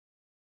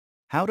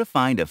How to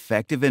find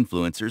effective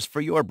influencers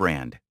for your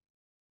brand.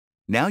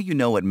 Now you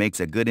know what makes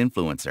a good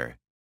influencer.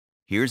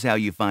 Here's how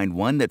you find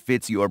one that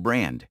fits your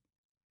brand.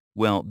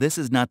 Well, this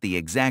is not the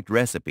exact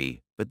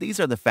recipe, but these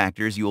are the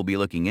factors you will be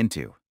looking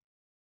into.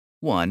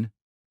 1.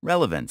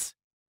 Relevance.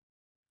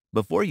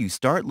 Before you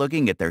start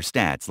looking at their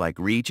stats like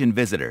reach and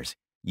visitors,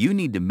 you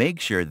need to make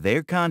sure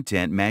their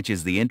content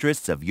matches the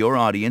interests of your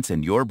audience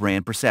and your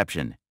brand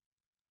perception.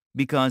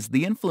 Because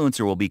the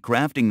influencer will be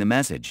crafting the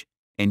message,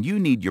 and you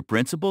need your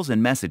principles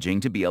and messaging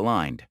to be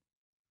aligned.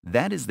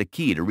 That is the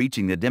key to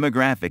reaching the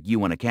demographic you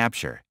want to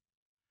capture.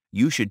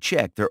 You should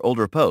check their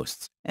older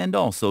posts and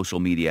all social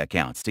media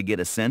accounts to get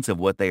a sense of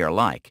what they are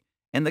like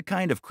and the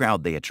kind of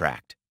crowd they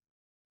attract.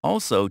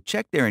 Also,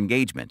 check their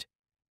engagement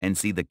and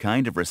see the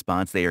kind of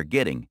response they are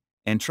getting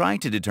and try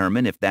to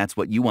determine if that's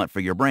what you want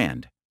for your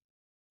brand.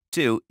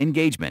 2.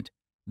 Engagement.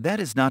 That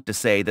is not to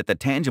say that the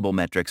tangible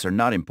metrics are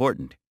not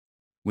important.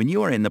 When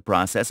you are in the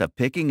process of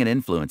picking an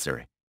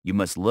influencer, you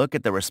must look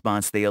at the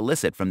response they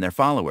elicit from their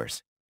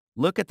followers.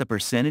 Look at the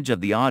percentage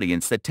of the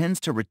audience that tends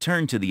to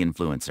return to the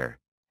influencer,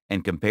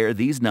 and compare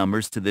these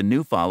numbers to the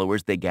new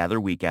followers they gather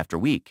week after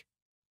week.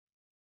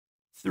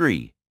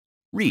 3.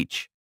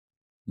 Reach.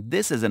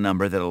 This is a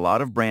number that a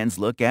lot of brands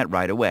look at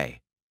right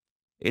away.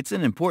 It's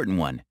an important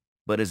one,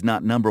 but is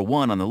not number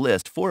one on the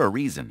list for a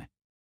reason.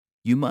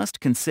 You must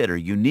consider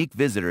unique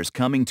visitors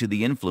coming to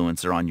the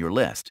influencer on your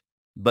list,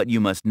 but you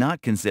must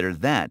not consider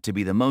that to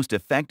be the most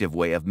effective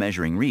way of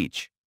measuring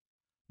reach.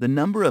 The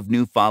number of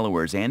new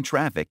followers and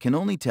traffic can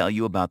only tell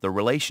you about the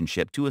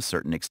relationship to a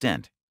certain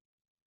extent.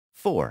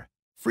 4.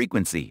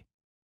 Frequency.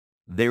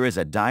 There is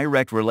a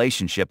direct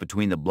relationship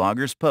between the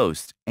blogger's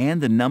posts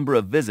and the number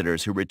of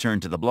visitors who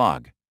return to the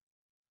blog.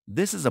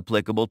 This is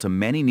applicable to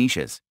many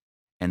niches,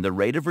 and the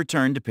rate of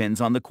return depends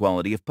on the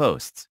quality of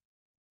posts.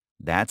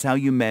 That's how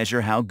you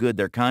measure how good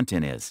their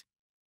content is.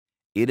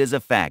 It is a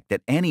fact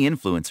that any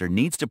influencer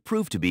needs to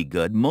prove to be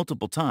good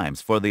multiple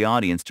times for the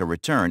audience to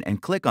return and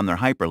click on their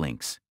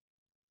hyperlinks.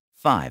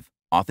 5.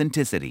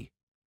 Authenticity.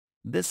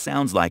 This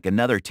sounds like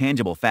another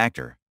tangible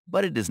factor,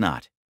 but it is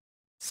not.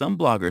 Some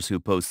bloggers who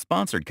post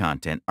sponsored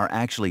content are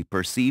actually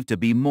perceived to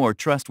be more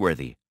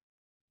trustworthy.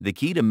 The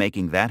key to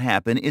making that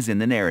happen is in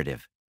the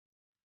narrative.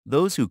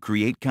 Those who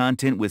create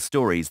content with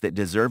stories that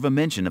deserve a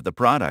mention of the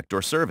product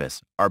or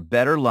service are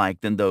better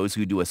liked than those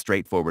who do a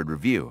straightforward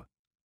review.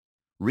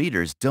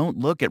 Readers don't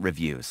look at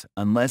reviews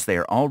unless they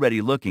are already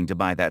looking to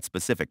buy that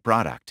specific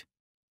product.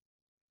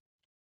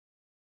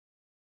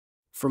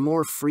 For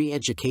more free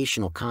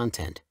educational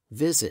content,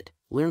 visit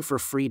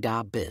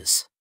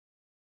learnforfree.biz.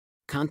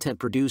 Content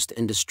produced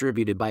and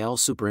distributed by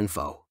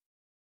AllSuperInfo.